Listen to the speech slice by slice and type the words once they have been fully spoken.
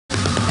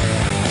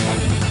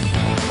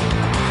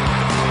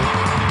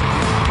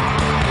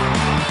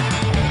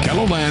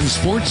and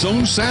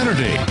SportsZone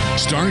Saturday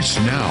starts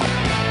now.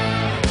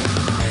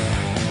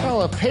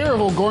 Well, a pair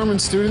of O'Gorman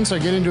students are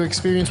getting to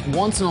experience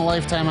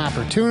once-in-a-lifetime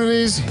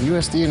opportunities.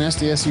 USD and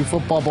SDSU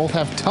football both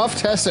have tough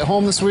tests at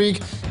home this week,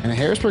 and a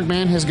Harrisburg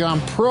man has gone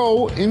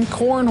pro in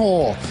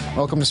cornhole.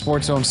 Welcome to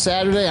SportsZone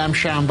Saturday. I'm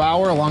Sean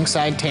Bauer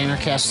alongside Tanner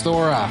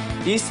Castora.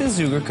 Easton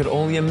Zuger could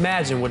only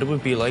imagine what it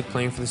would be like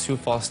playing for the Sioux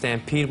Falls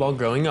Stampede while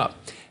growing up.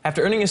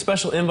 After earning a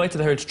special invite to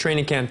the Hertz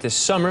training camp this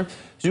summer,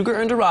 Zuger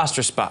earned a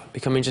roster spot,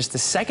 becoming just the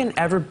second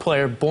ever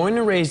player born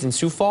and raised in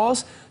Sioux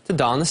Falls to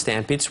don the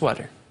Stampede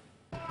sweater.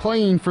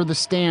 Playing for the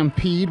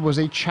Stampede was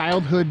a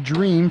childhood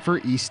dream for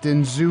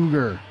Easton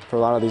Zuger. For a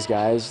lot of these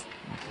guys,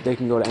 they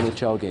can go to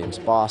NHL games,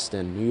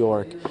 Boston, New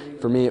York.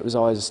 For me, it was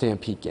always a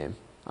Stampede game,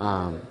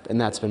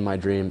 and that's been my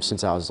dream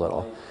since I was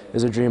little. It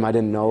was a dream I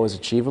didn't know was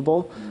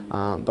achievable,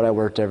 but I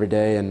worked every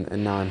day,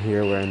 and now I'm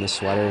here wearing this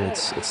sweater, and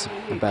it's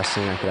the best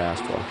thing I could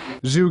ask for.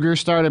 Zuger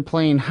started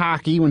playing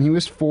hockey when he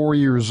was 4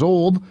 years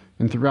old,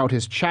 and throughout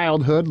his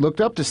childhood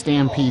looked up to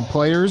Stampede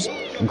players,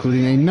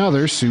 including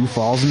another Sioux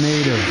Falls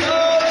native.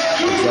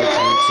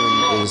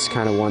 Is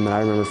kind of one that I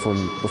remember from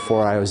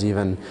before I was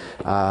even,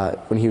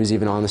 when he was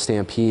even on the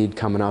Stampede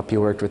coming up. He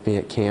worked with me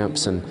at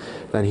camps, and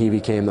then he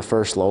became the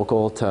first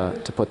local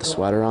to put the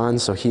sweater on,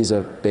 so he's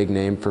a big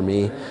name for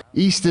me.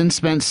 Easton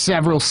spent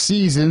several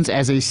seasons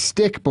as a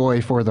stick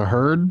boy for the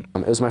Herd.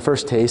 It was my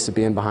first taste of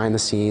being behind the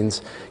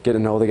scenes,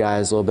 getting to know the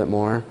guys a little bit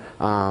more,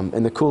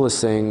 and the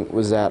coolest thing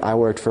was that I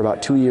worked for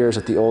about 2 years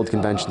at the old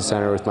convention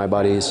center with my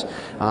buddies,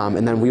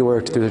 and then we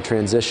worked through the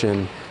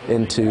transition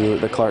into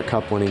the Clark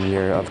Cup winning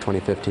year of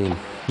 2015.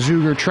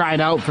 Zuger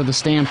tried out for the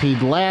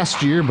Stampede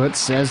last year, but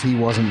says he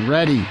wasn't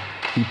ready.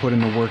 He put in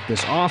the work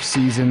this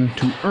offseason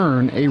to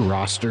earn a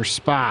roster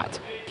spot.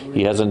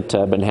 He hasn't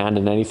been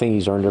handed anything.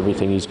 He's earned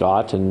everything he's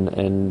got,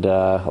 and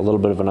a little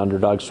bit of an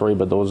underdog story,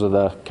 but those are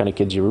the kind of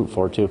kids you root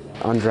for, too.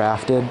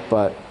 Undrafted,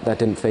 but that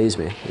didn't faze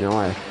me. You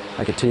know,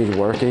 I continued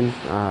working,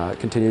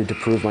 continued to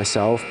prove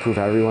myself, prove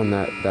everyone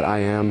that I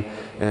am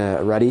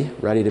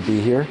ready to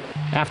be here.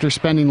 After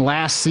spending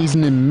last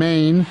season in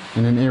Maine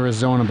and in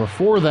Arizona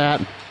before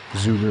that,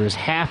 Zuger is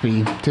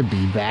happy to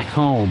be back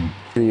home.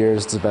 2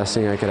 years is the best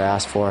thing I could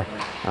ask for.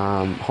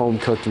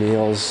 Home-cooked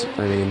meals,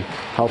 I mean,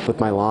 help with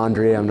my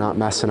laundry. I'm not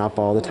messing up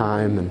all the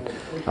time, and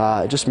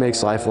it just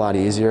makes life a lot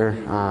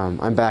easier.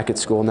 I'm back at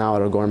school now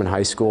at O'Gorman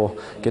High School.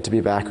 Get to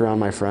be back around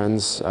my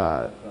friends.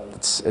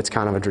 It's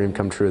kind of a dream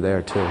come true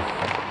there, too.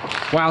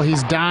 While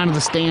he's donned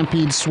the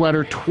Stampede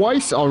sweater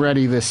twice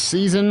already this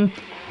season,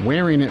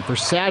 wearing it for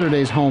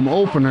Saturday's home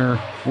opener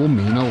will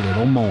mean a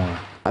little more.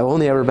 I've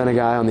only ever been a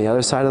guy on the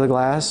other side of the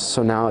glass,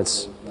 so now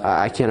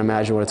I can't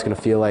imagine what it's going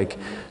to feel like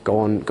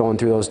going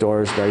through those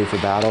doors ready for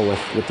battle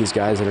with these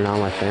guys that are now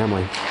my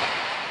family.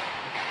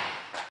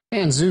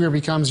 And Zuger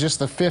becomes just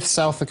the 5th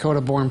South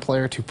Dakota-born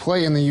player to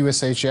play in the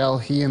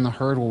USHL. He and the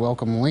Herd will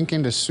welcome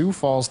Lincoln to Sioux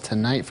Falls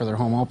tonight for their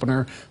home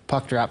opener.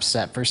 Puck drop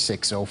set for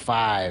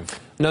 6:05.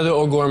 Another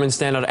O'Gorman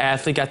standout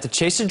athlete got to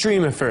chase a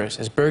dream at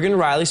first, as Bergen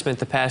Riley spent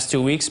the past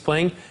 2 weeks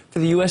playing for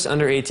the U.S.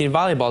 Under-18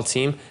 volleyball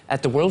team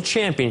at the World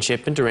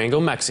Championship in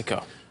Durango,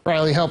 Mexico.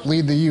 Riley helped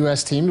lead the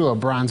U.S. team to a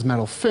bronze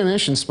medal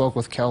finish and spoke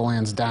with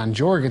KELOLAND's Don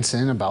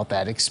Jorgensen about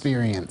that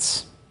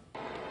experience.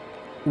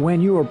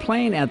 When you were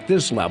playing at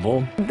this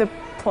level, the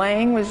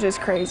playing was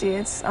just crazy.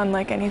 It's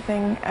unlike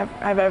anything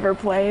I've ever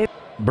played.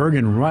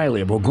 Bergen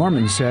Riley of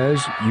O'Gorman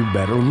says you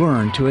better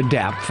learn to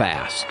adapt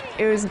fast.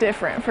 It was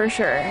different for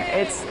sure.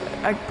 It's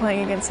like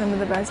playing against some of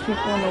the best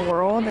people in the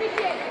world.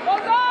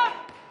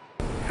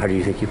 How do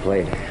you think you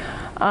played?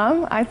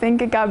 I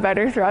think it got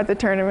better throughout the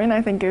tournament.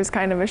 I think it was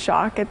kind of a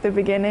shock at the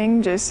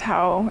beginning, just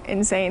how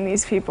insane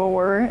these people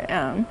were.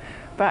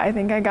 But I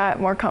think I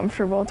got more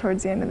comfortable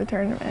towards the end of the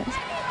tournament.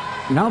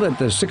 Now that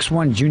the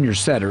 6'1" junior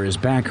setter is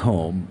back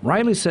home,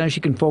 Riley says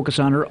she can focus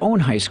on her own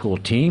high school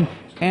team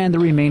and the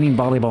remaining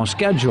volleyball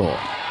schedule.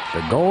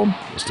 Their goal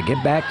is to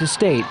get back to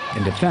state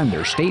and defend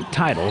their state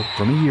title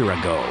from a year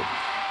ago.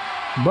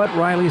 But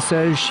Riley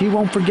says she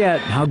won't forget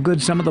how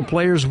good some of the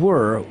players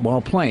were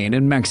while playing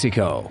in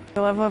Mexico.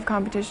 The level of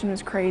competition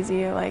was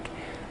crazy.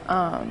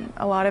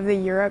 A lot of the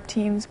Europe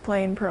teams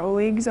play in pro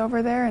leagues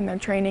over there, and they're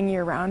training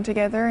year-round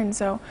together, and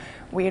so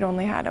we had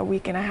only had a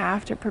week and a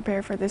half to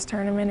prepare for this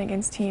tournament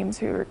against teams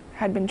who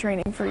had been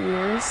training for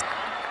years.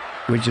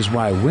 Which is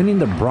why winning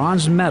the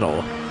bronze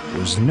medal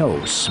was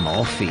no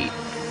small feat.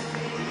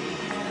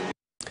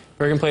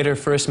 Bergen played her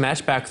first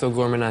match back with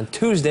O'Gorman on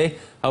Tuesday,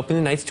 helping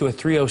the Knights to a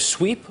 3-0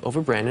 sweep over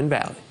Brandon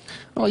Valley.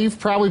 Well, you've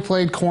probably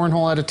played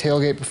cornhole at a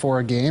tailgate before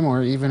a game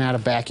or even at a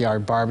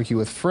backyard barbecue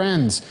with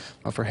friends.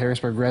 But for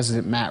Harrisburg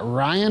resident Matt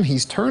Ryan,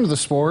 he's turned the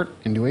sport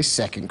into a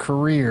second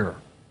career.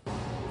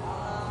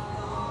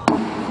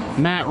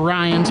 Matt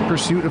Ryan's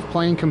pursuit of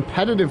playing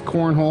competitive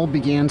cornhole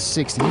began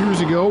 6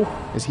 years ago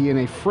as he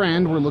and a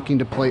friend were looking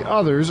to play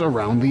others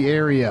around the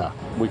area.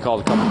 We called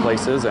a couple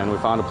places and we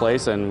found a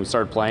place and we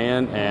started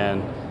playing,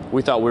 and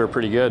we thought we were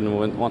pretty good,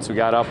 and once we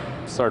got up,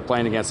 started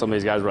playing against some of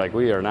these guys, we're like,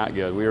 we are not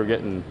good. We were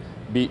getting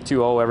beat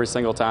 2-0 every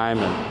single time.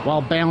 And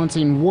while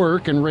balancing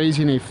work and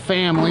raising a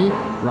family,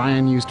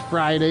 Ryan used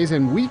Fridays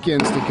and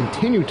weekends to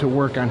continue to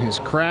work on his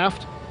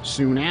craft.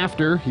 Soon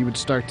after, he would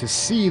start to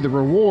see the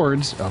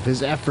rewards of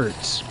his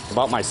efforts.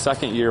 About my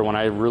second year when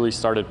I really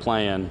started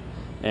playing,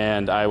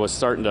 and I was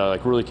starting to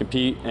really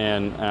compete,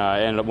 and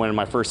I ended up winning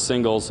my first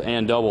singles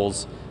and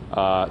doubles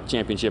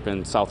championship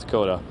in South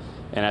Dakota.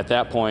 And at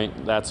that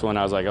point, that's when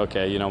I was like,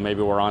 okay,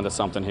 maybe we're onto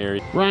something here.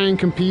 Ryan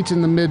competes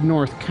in the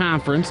Mid-North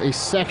Conference, a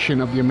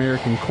section of the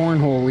American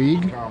Cornhole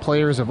League.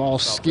 Players of all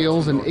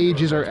skills and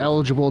ages are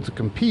eligible to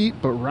compete,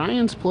 but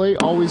Ryan's play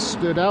always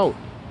stood out.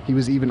 He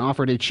was even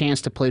offered a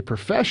chance to play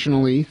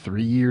professionally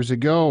 3 years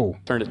ago.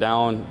 Turned it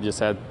down, just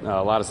had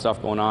a lot of stuff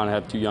going on. I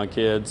have 2 young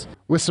kids.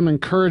 With some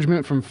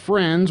encouragement from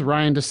friends,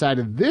 Ryan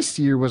decided this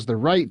year was the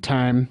right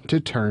time to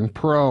turn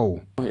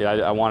pro. Yeah,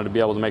 I wanted to be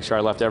able to make sure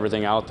I left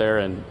everything out there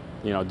and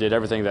did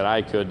everything that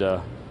I could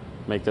to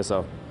make this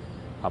a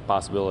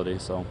possibility.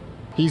 So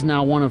he's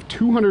now one of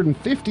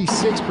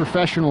 256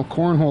 professional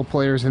cornhole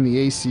players in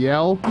the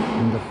ACL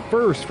and the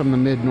first from the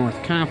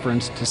Mid-North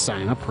Conference to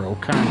sign a pro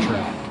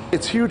contract.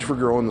 It's huge for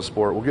growing the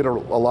sport. We'll get a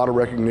lot of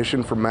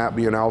recognition from Matt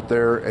being out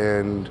there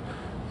and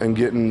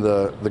getting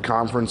the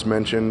conference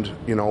mentioned,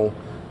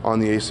 on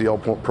the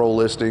ACL pro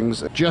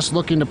listings. Just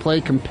looking to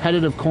play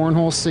competitive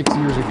cornhole 6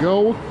 years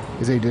ago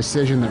is a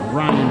decision that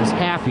Ryan is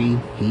happy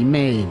he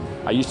made.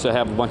 I used to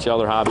have a bunch of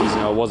other hobbies,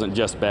 it wasn't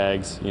just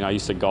bags. I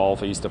used to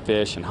golf, I used to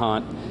fish and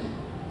hunt.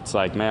 It's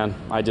like, man,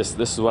 this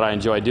is what I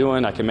enjoy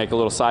doing. I can make a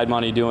little side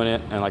money doing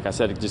it, and like I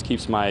said, it just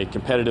keeps my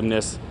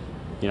competitiveness,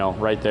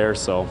 right there.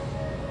 So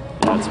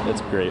yeah,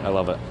 it's great. I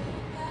love it.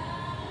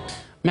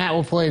 Matt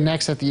will play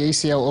next at the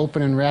ACL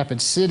Open in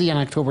Rapid City on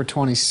October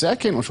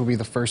 22nd, which will be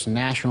the first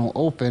national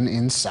open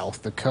in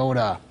South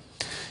Dakota.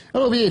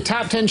 It'll be a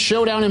top 10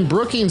 showdown in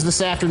Brookings this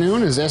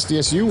afternoon as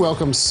SDSU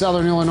welcomes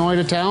Southern Illinois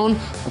to town.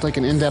 We'll take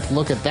an in-depth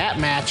look at that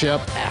matchup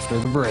after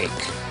the break.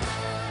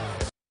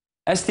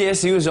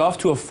 SDSU is off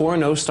to a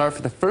 4-0 start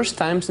for the first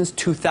time since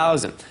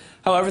 2000.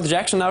 However, the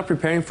Jacks are now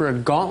preparing for a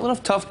gauntlet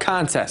of tough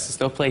contests as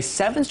they'll play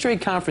 7 straight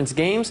conference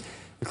games,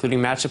 including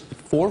matchups with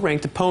 4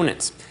 ranked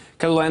opponents.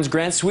 KELOLAND's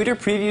Grant Sweeter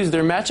previews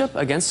their matchup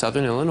against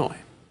Southern Illinois.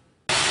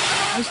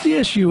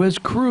 SDSU has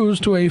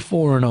cruised to a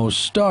 4-0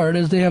 start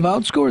as they have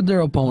outscored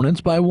their opponents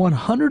by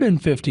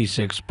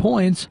 156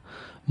 points.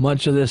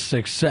 Much of this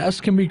success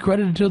can be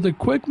credited to the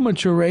quick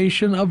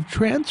maturation of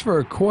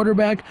transfer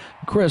quarterback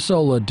Chris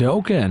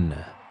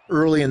Oladokin.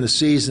 Early in the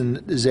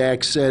season,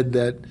 Zach said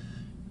that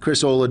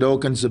Chris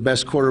Oladokin's the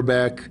best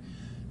quarterback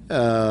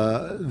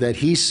that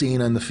he's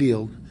seen on the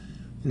field.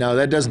 Now,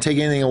 that doesn't take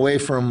anything away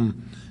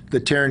from the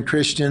Taryn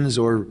Christians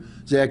or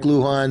Zach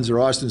Luhans or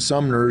Austin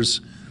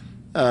Sumners,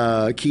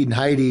 Keaton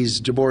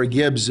Heidi's, Jabari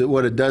Gibbs.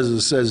 What it does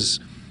is it says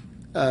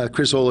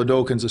Chris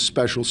Oladokin's a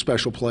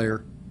special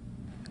player,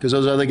 because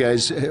those other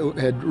guys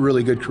had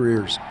really good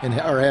careers and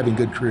are having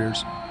good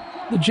careers.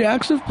 The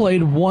Jacks have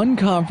played 1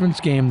 conference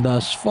game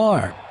thus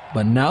far,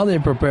 but now they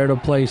prepare to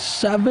play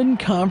 7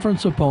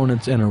 conference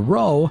opponents in a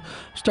row,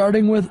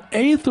 starting with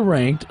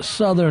 8th-ranked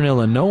Southern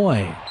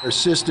Illinois.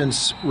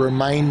 Assistants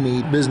remind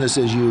me business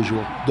as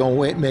usual.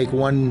 Don't make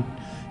one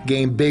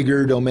game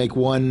bigger. Don't make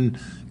one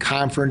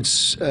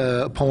conference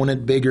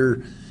opponent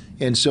bigger.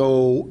 And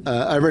so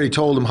I've already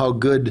told them how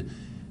good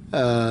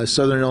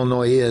Southern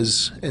Illinois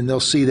is, and they'll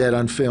see that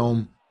on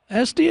film.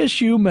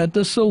 SDSU met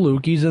the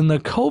Salukis in the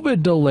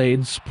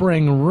COVID-delayed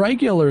spring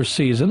regular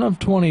season of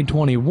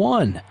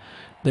 2021.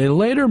 They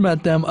later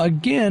met them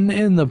again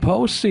in the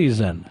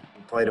postseason.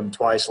 We played them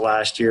twice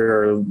last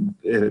year, or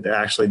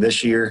actually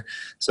this year,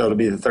 so it'll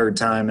be the 3rd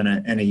time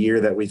in a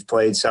year that we've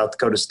played South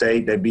Dakota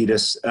State. They beat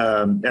us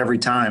every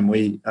time.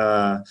 We,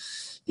 got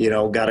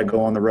to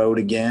go on the road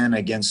again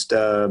against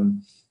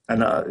really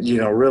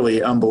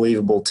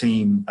unbelievable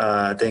team.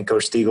 I think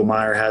Coach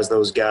Stiegelmeier has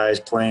those guys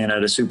playing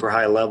at a super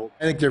high level.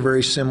 I think they're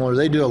very similar.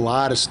 They do a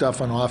lot of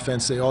stuff on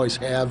offense. They always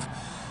have.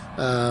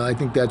 I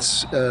think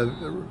that's,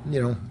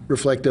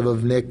 reflective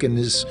of Nick and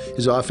his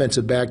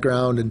offensive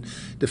background. And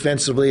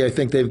defensively, I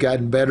think they've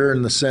gotten better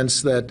in the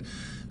sense that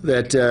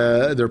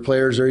their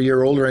players are a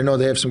year older. I know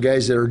they have some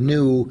guys that are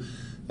new,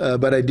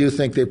 but I do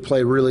think they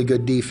play really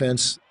good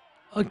defense.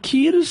 A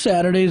key to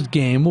Saturday's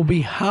game will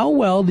be how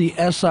well the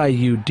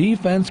SIU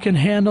defense can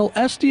handle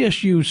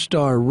SDSU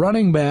star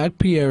running back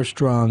Pierre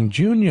Strong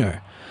Jr.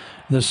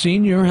 The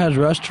senior has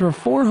rushed for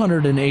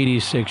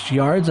 486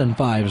 yards and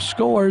 5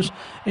 scores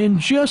in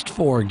just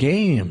 4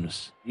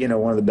 games.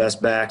 One of the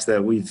best backs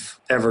that we've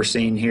ever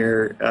seen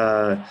here.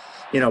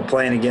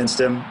 Playing against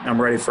him,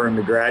 I'm ready for him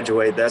to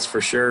graduate, that's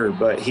for sure.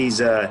 But he's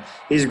a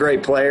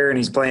great player, and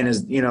he's playing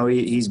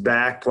he's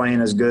back playing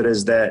as good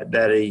as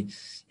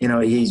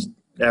he's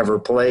ever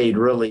played,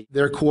 really.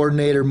 Their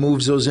coordinator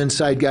moves those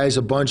inside guys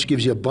a bunch,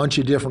 gives you a bunch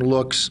of different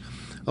looks,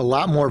 a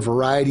lot more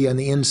variety on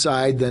the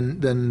inside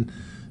than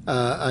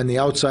on the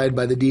outside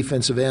by the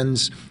defensive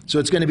ends. So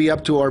it's going to be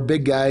up to our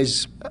big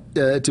guys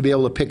to be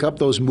able to pick up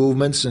those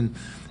movements and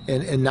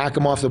knock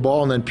them off the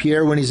ball. And then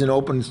Pierre, when he's in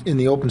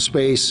the open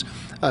space,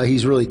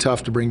 he's really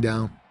tough to bring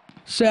down.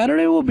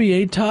 Saturday will be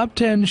a top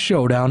 10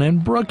 showdown in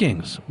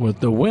Brookings, with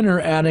the winner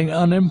adding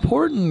an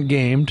important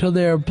game to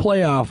their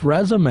playoff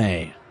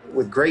resume.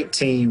 With great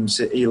teams,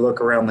 you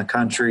look around the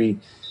country,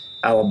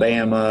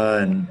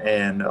 Alabama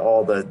and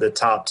all the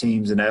top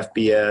teams in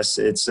FBS,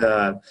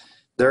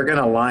 they're going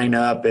to line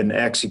up and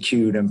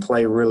execute and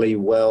play really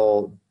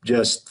well,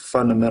 just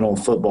fundamental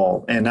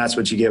football. And that's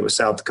what you get with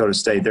South Dakota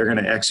State. They're going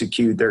to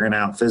execute. They're going to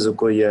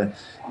out-physical you.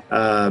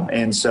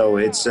 And so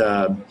it's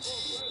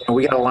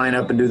we got to line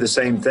up and do the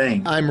same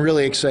thing. I'm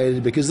really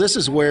excited because this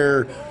is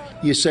where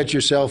you set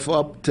yourself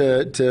up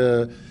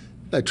to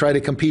try to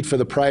compete for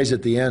the prize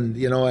at the end.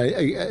 You know,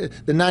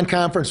 the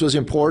non-conference was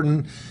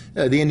important.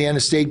 The Indiana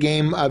State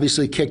game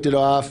obviously kicked it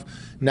off.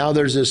 Now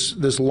there's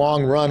this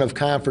long run of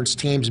conference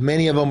teams.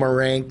 Many of them are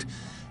ranked,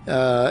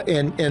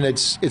 and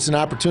it's an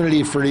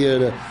opportunity for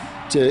you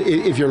to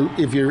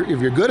if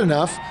you're good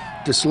enough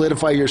to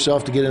solidify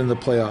yourself to get into the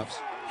playoffs.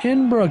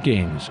 In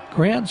Brookings,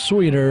 Grant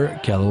Sweeter,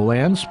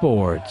 KELOLAND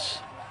Sports.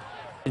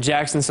 The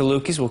Jackson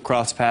Salukis will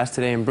cross paths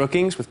today in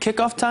Brookings with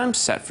kickoff time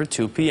set for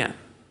 2 p.m.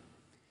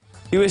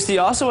 USD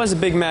also has a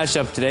big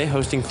matchup today,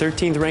 hosting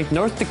 13th-ranked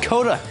North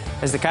Dakota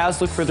as the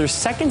Coyotes look for their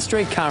second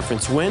straight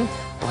conference win.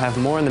 We'll have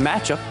more on the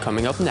matchup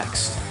coming up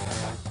next.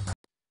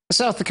 The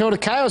South Dakota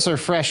Coyotes are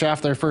fresh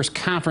off their first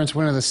conference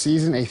win of the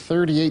season, a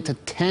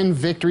 38-10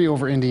 victory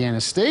over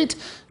Indiana State.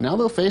 Now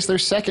they'll face their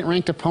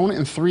second-ranked opponent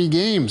in 3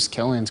 games.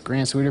 KELOLAND's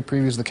Grant Sweeter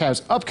previews the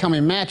Coyotes'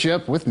 upcoming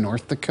matchup with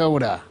North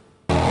Dakota.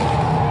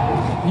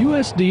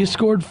 USD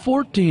scored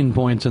 14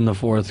 points in the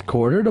fourth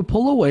quarter to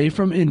pull away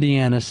from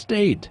Indiana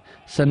State,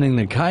 sending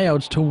the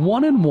Coyotes to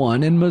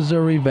 1-1 in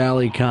Missouri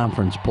Valley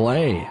Conference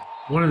play.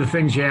 One of the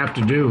things you have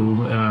to do,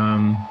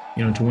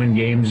 to win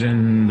games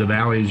in the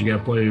Valley is you got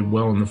to play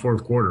well in the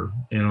fourth quarter.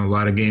 You know, a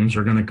lot of games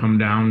are going to come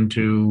down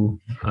to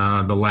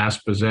the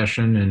last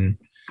possession, and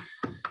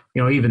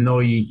even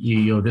though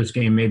this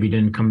game maybe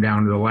didn't come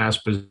down to the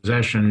last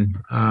possession,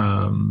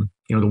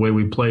 the way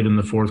we played in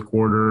the fourth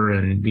quarter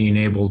and being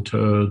able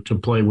to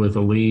play with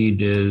a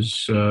lead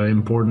is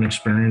important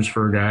experience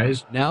for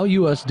guys. Now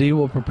USD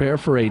will prepare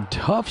for a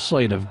tough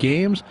slate of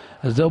games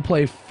as they'll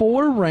play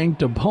 4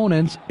 ranked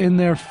opponents in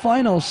their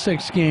final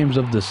 6 games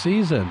of the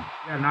season.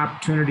 We got an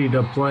opportunity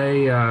to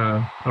play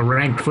a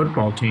ranked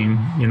football team,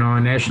 a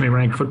nationally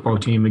ranked football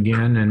team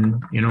again,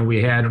 and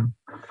we had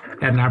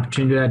an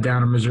opportunity to do that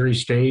down at Missouri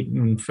State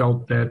and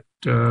felt that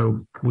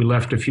we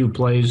left a few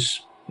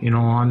plays,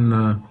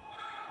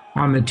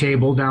 on the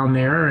table down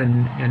there,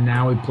 and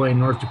now we play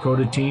North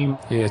Dakota team.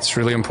 It's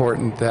really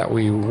important that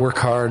we work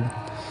hard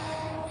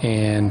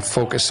and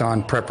focus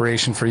on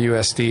preparation for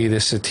USD.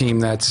 This is a team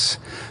that's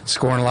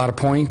scoring a lot of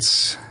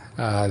points.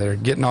 They're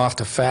getting off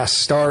to fast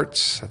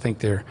starts. I think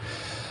they're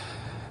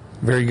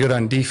very good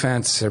on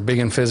defense. They're big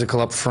and physical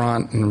up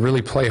front and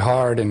really play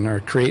hard and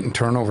are creating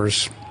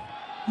turnovers.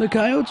 The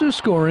Coyotes are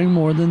scoring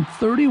more than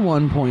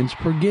 31 points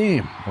per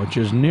game, which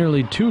is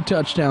nearly 2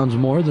 touchdowns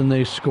more than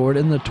they scored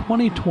in the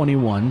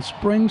 2021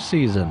 spring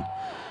season.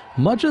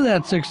 Much of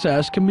that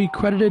success can be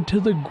credited to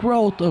the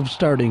growth of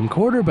starting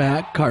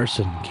quarterback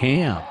Carson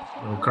Camp.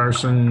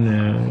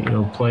 Carson,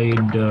 played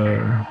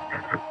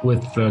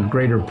with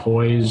greater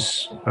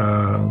poise.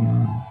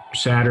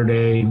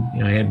 Saturday, he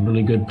had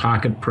really good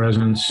pocket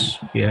presence.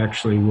 He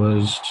actually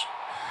was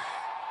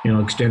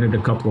extended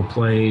a couple of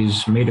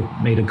plays, made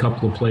a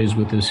couple of plays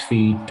with his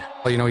feet.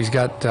 He's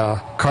got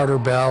Carter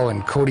Bell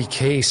and Cody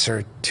Case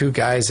are 2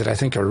 guys that I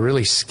think are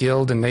really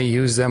skilled, and they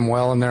use them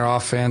well in their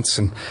offense.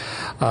 And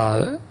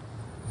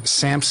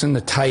Sampson,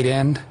 the tight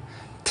end,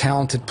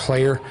 talented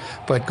player.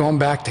 But going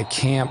back to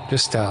Camp,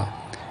 just a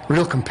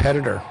real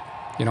competitor.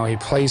 He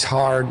plays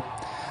hard,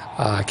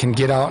 can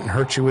get out and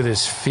hurt you with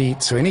his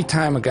feet. So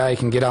anytime a guy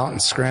can get out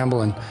and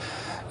scramble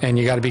and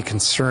you got to be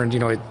concerned,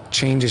 it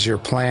changes your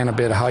plan a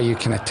bit, how you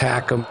can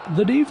attack them.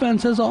 The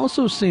defense has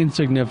also seen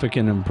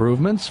significant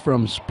improvements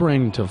from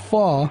spring to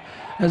fall,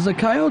 as the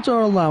Coyotes are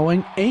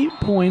allowing 8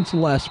 points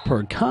less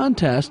per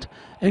contest,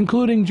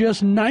 including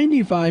just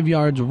 95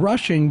 yards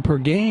rushing per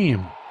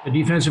game.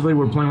 Defensively,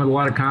 we're playing with a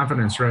lot of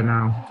confidence right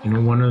now.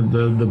 One of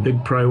the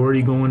big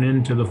priority going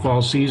into the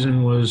fall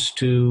season was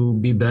to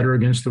be better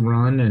against the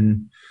run,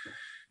 and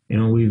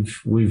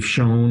we've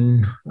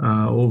shown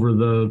over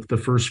the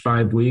first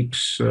 5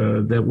 weeks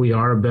that we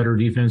are a better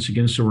defense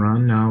against the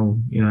run. Now,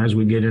 as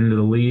we get into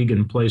the league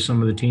and play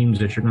some of the teams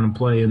that you're going to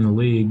play in the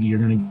league, you're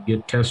going to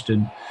get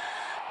tested,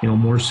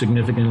 more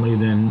significantly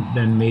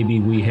than maybe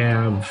we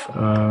have,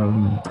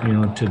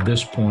 to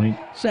this point.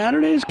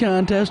 Saturday's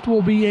contest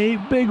will be a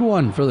big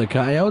one for the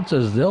Coyotes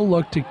as they'll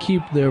look to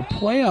keep their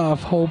playoff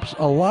hopes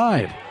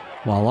alive,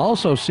 while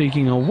also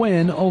seeking a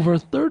win over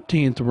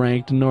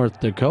 13th-ranked North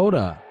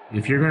Dakota.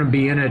 If you're going to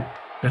be in it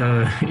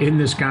in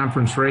this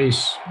conference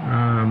race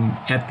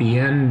at the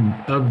end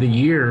of the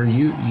year,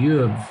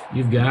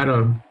 you've got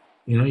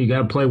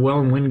to play well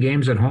and win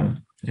games at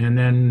home, and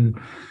then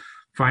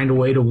find a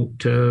way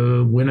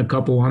to win a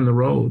couple on the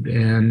road.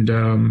 And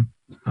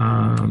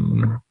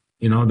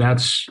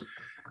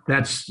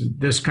that's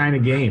this kind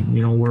of game.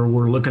 You know,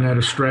 we're looking at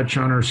a stretch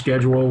on our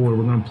schedule where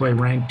we're going to play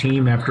ranked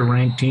team after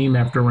ranked team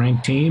after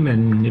ranked team,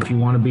 and if you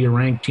want to be a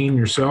ranked team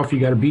yourself, you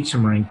got to beat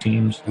some ranked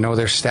teams. I know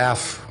their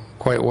staff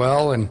quite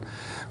well, and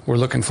we're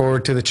looking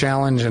forward to the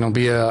challenge, and it'll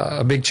be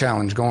a big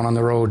challenge going on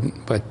the road,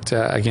 but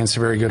against a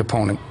very good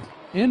opponent.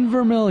 In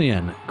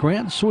Vermilion,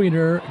 Grant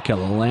Sweeter,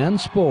 Kelloland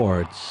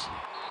Sports.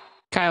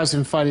 Coyotes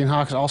and Fighting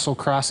Hawks also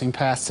crossing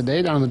paths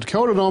today down in the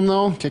Dakota Dome,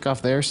 though.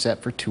 Kickoff there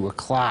set for 2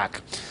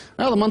 o'clock.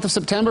 Well, the month of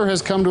September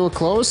has come to a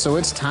close, so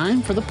it's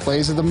time for the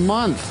plays of the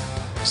month.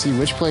 See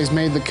which plays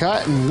made the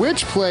cut and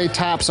which play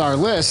tops our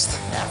list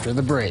after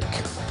the break.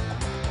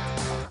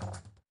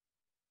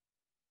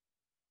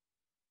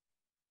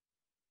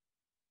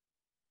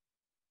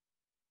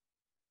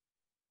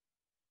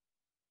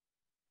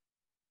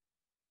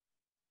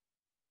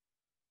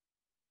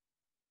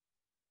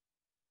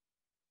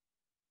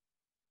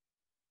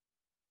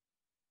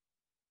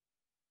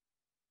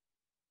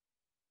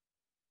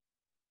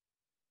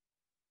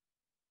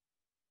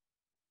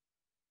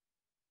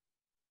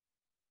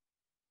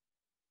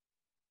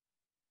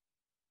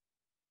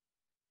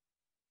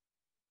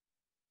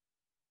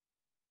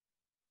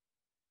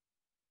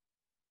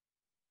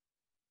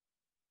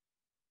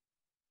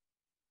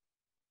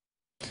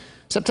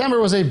 September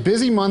was a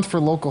busy month for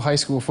local high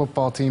school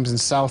football teams in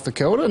South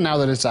Dakota. Now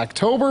that it's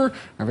October,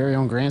 our very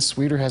own Grant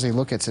Sweeter has a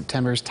look at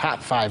September's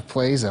top 5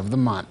 plays of the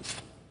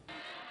month.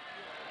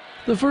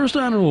 The first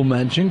honorable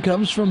mention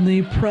comes from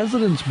the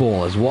President's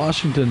Bowl as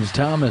Washington's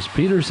Thomas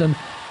Peterson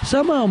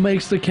somehow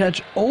makes the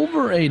catch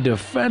over a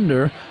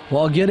defender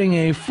while getting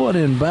a foot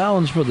in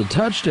bounds for the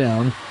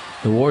touchdown.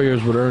 The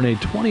Warriors would earn a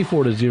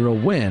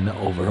 24-0 win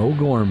over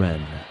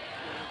O'Gorman.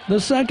 The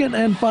second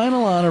and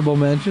final honorable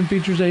mention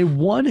features a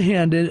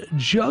one-handed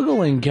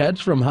juggling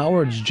catch from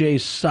Howard's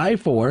Jace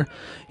Syfor.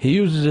 He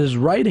uses his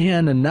right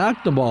hand to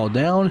knock the ball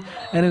down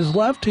and his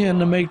left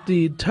hand to make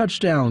the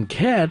touchdown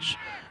catch.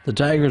 The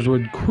Tigers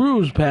would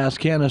cruise past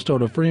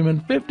Canastota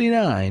Freeman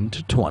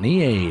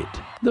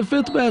 59-28. The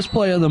fifth best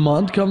play of the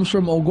month comes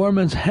from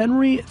O'Gorman's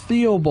Henry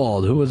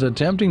Theobald, who was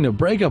attempting to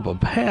break up a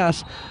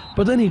pass,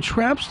 but then he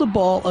traps the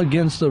ball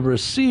against the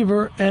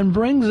receiver and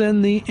brings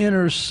in the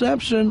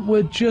interception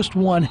with just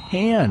one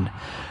hand.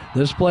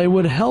 This play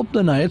would help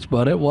the Knights,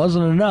 but it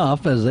wasn't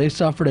enough as they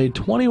suffered a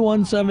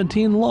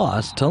 21-17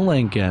 loss to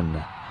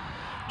Lincoln.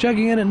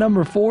 Checking in at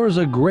number 4 is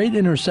a great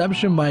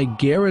interception by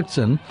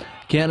Garrettson.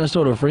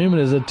 Canastota Freeman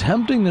is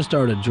attempting to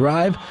start a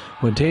drive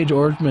when Tage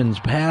Ortman's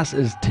pass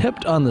is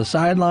tipped on the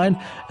sideline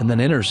and then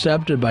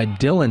intercepted by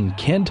Dylan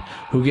Kent,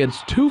 who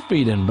gets 2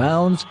 feet in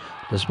bounds.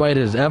 Despite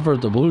his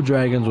effort, the Blue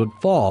Dragons would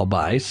fall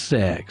by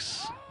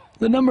 6.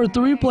 The number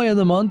 3 play of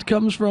the month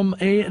comes from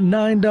a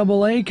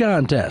 9AA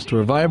contest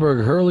where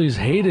Viborg Hurley's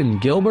Hayden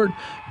Gilbert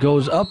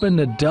goes up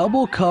into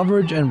double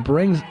coverage and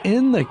brings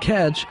in the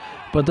catch,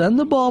 but then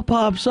the ball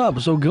pops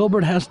up, so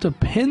Gilbert has to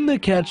pin the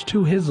catch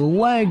to his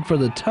leg for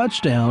the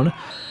touchdown.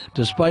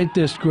 Despite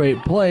this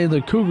great play,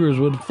 the Cougars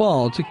would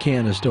fall to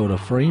Canastota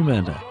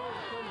Freeman.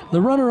 The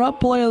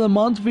runner-up play of the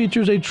month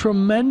features a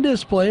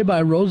tremendous play by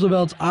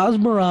Roosevelt's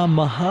Asmaram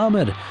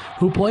Muhammad,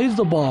 who plays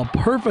the ball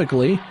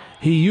perfectly.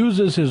 He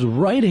uses his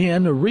right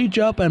hand to reach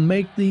up and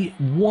make the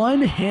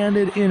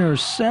one-handed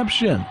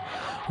interception.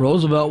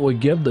 Roosevelt would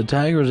give the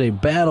Tigers a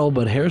battle,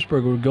 but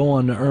Harrisburg would go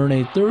on to earn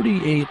a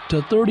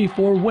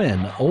 38-34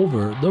 win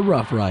over the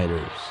Rough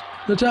Riders.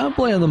 The top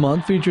play of the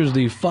month features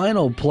the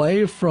final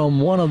play from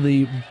one of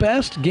the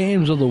best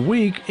games of the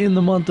week in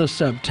the month of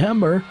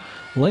September.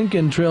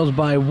 Lincoln trails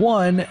by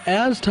 1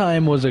 as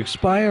time was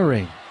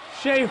expiring.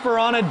 Schaefer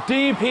on a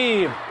deep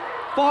heave,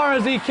 far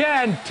as he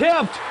can,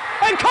 tipped,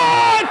 and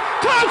caught!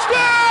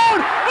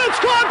 Touchdown! It's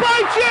caught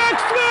by Jack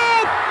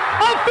Smith!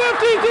 A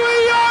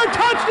 53-yard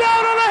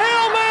touchdown on a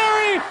Hail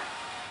Mary!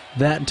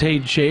 That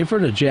Tate Schaefer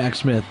to Jack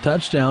Smith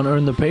touchdown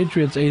earned the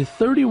Patriots a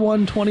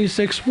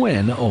 31-26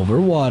 win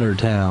over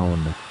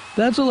Watertown.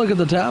 That's a look at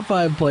the top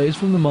 5 plays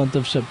from the month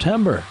of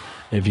September.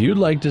 If you'd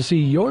like to see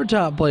your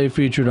top play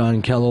featured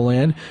on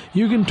KELOLAND,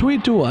 you can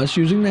tweet to us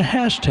using the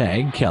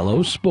hashtag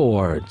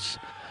KELOSports.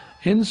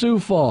 In Sioux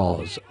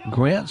Falls,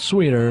 Grant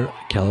Sweeter,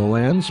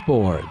 KELOLAND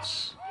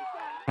Sports.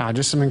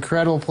 Just some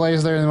incredible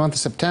plays there in the month of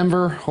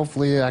September.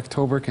 Hopefully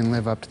October can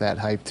live up to that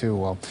hype too.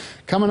 Well,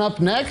 coming up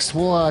next,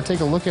 we'll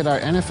take a look at our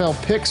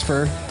NFL picks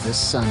for this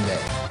Sunday.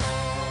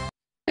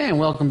 And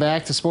welcome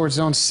back to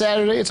SportsZone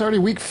Saturday. It's already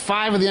week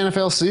 5 of the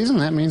NFL season.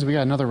 That means we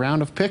got another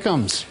round of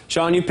pick'ems.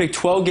 Sean, you picked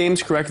 12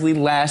 games correctly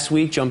last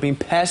week, jumping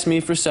past me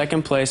for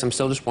second place. I'm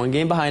still just 1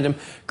 game behind him.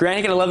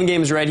 Grant got 11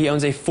 games right. He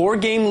owns a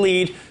 4-game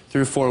lead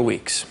through 4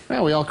 weeks.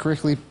 Well, we all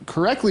correctly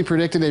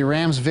predicted a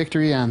Rams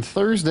victory on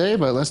Thursday,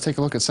 but let's take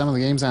a look at some of the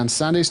games on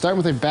Sunday. Start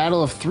with a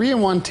battle of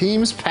 3-1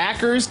 teams.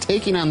 Packers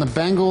taking on the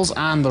Bengals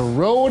on the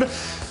road.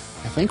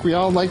 I think we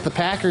all like the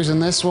Packers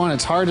in this one.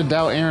 It's hard to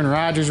doubt Aaron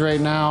Rodgers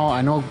right now.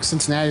 I know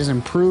Cincinnati's an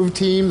improved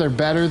team. They're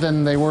better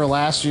than they were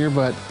last year,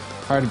 but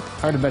hard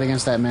to bet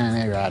against that man,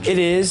 Aaron Rodgers. It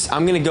is.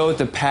 I'm going to go with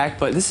the Pack,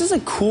 but this is a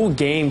cool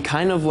game,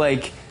 kind of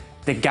like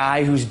the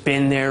guy who's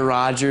been there,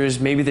 Rodgers,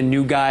 maybe the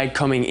new guy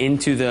coming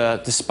into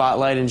the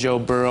spotlight in Joe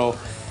Burrow.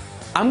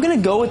 I'm going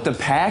to go with the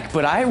Pack,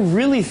 but I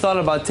really thought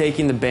about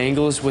taking the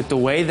Bengals with the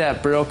way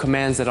that Burrow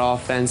commands that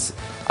offense.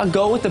 I'll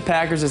go with the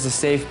Packers as a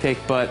safe pick,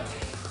 but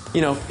you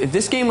know, if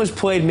this game was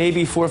played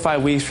maybe 4 or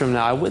 5 weeks from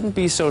now, I wouldn't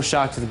be so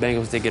shocked if the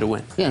Bengals did get a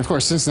win. Yeah, of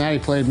course, Cincinnati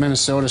played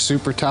Minnesota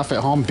super tough at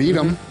home, beat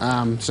them.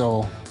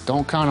 So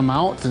don't count them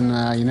out,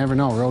 and you never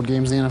know. Road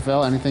games in the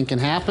NFL, anything can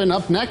happen.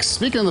 Up next,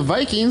 speaking of the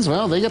Vikings,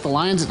 well, they get the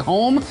Lions at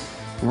home,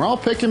 and we're all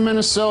picking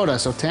Minnesota.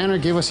 So, Tanner,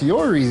 give us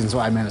your reasons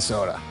why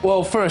Minnesota.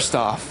 Well, first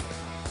off,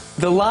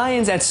 the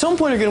Lions at some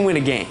point are going to win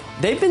a game.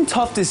 They've been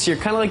tough this year,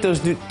 kind of like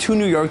those two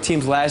New York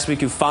teams last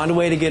week who found a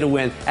way to get a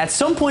win. At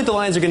some point, the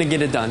Lions are going to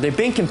get it done. They've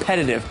been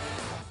competitive.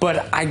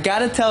 But I got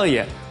to tell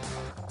you,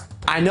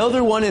 I know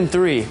they're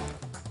 1-3,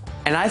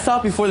 and I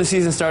thought before the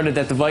season started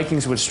that the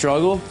Vikings would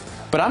struggle,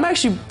 but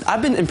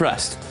I've been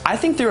impressed. I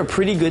think they're a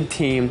pretty good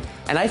team,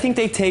 and I think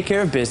they take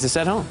care of business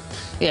at home.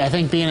 Yeah, I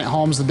think being at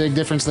home is the big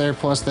difference there.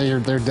 Plus, they're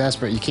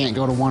desperate. You can't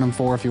go to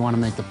 1-4 if you want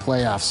to make the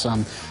playoffs.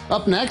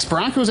 Up next,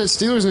 Broncos at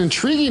Steelers, an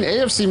intriguing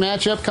AFC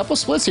matchup. Couple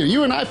splits here.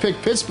 You and I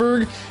picked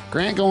Pittsburgh.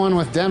 Grant going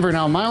with Denver.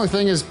 Now, my only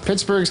thing is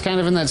Pittsburgh's kind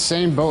of in that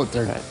same boat.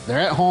 They're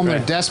at home. They're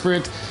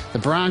desperate. The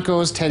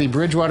Broncos, Teddy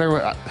Bridgewater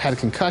had a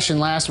concussion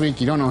last week.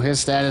 You don't know his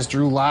status.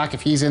 Drew Lock,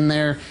 if he's in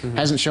there,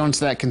 hasn't shown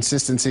that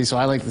consistency. So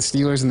I like the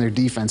Steelers and their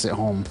defense at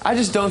home. I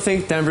just don't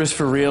think Denver's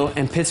for real,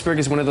 and Pittsburgh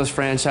is one of those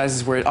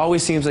franchises where it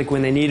always seems like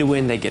when they need a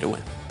win, they get a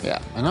win. Yeah,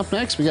 and up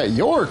next, we got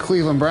your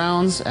Cleveland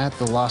Browns at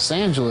the Los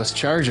Angeles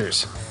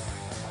Chargers.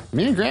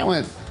 Me and Grant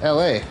went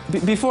L.A.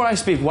 Before I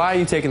speak, why are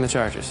you taking the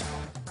Chargers?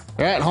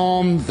 They're at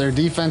home. Their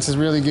defense is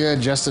really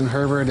good. Justin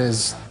Herbert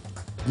is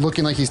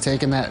looking like he's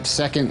taking that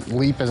second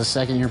leap as a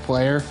second-year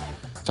player.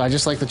 So I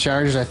just like the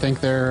Chargers. I think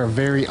they're a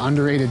very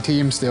underrated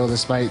team still,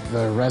 despite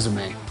the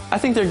resume. I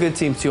think they're a good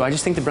team, too. I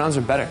just think the Browns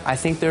are better. I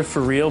think they're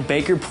for real.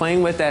 Baker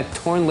playing with that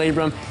torn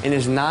labrum in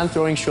his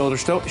non-throwing shoulder,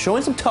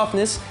 showing some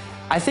toughness.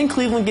 I think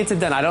Cleveland gets it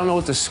done. I don't know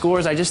what the score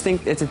is. I just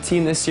think it's a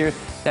team this year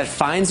that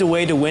finds a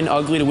way to win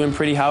ugly, to win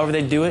pretty. However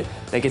they do it,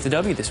 they get the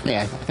W this week.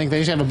 Yeah, I think they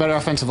just have a better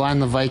offensive line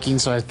than the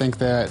Vikings, so I think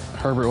that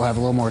Herbert will have a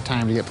little more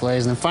time to get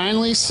plays. And then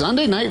finally,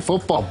 Sunday Night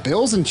Football,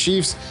 Bills and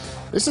Chiefs.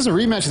 This is a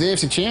rematch of the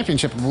AFC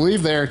Championship. I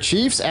believe they're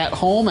Chiefs at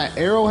home at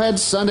Arrowhead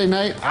Sunday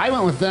night. I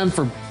went with them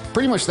for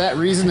pretty much that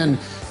reason, and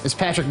it's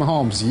Patrick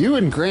Mahomes. You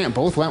and Grant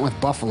both went with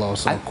Buffalo,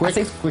 so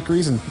quick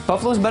reason.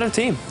 Buffalo's a better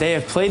team. They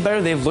have played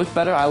better. They've looked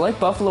better. I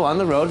like Buffalo on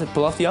the road to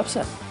pull off the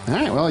upset. All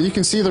right, well, you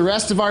can see the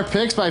rest of our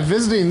picks by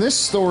visiting this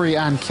story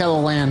on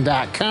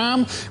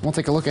KELLOLAND.com. We'll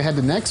take a look ahead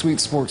to next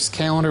week's sports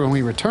calendar when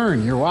we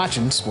return. You're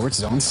watching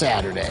SportsZone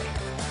Saturday.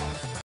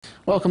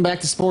 Welcome back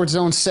to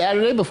SportsZone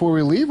Saturday. Before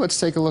we leave, let's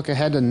take a look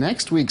ahead to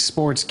next week's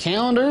sports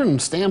calendar. And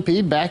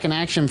Stampede back in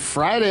action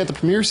Friday at the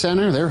Premier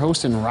Center. They're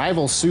hosting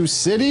rival Sioux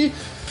City.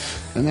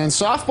 And then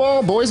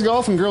softball, boys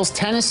golf, and girls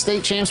tennis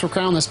state champs were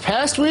crowned this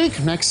past week.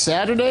 Next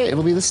Saturday,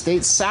 it'll be the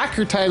state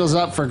soccer titles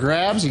up for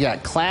grabs. You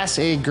got Class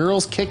A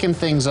girls kicking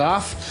things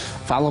off,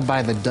 followed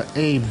by the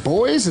A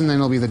boys, and then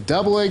it'll be the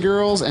AA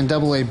girls and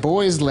AA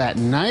boys that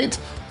night.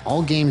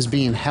 All games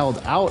being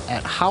held out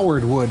at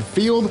Howard Wood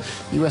Field.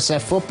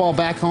 USF football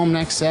back home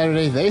next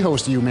Saturday. They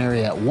host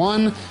UMary at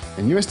 1.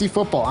 And USD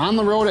football on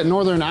the road at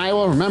Northern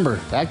Iowa. Remember,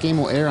 that game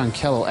will air on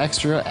Kello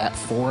Extra at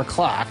 4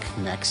 o'clock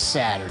next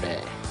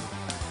Saturday.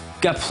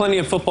 Got plenty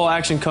of football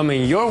action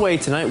coming your way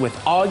tonight with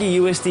Augie,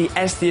 USD,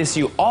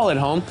 SDSU all at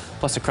home,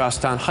 plus a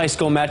crosstown high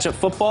school matchup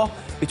football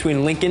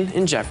between Lincoln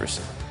and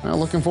Jefferson. Well,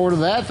 looking forward to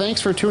that.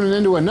 Thanks for tuning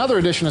in to another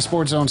edition of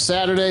SportsZone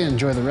Saturday.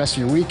 Enjoy the rest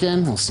of your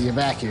weekend. We'll see you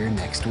back here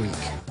next week.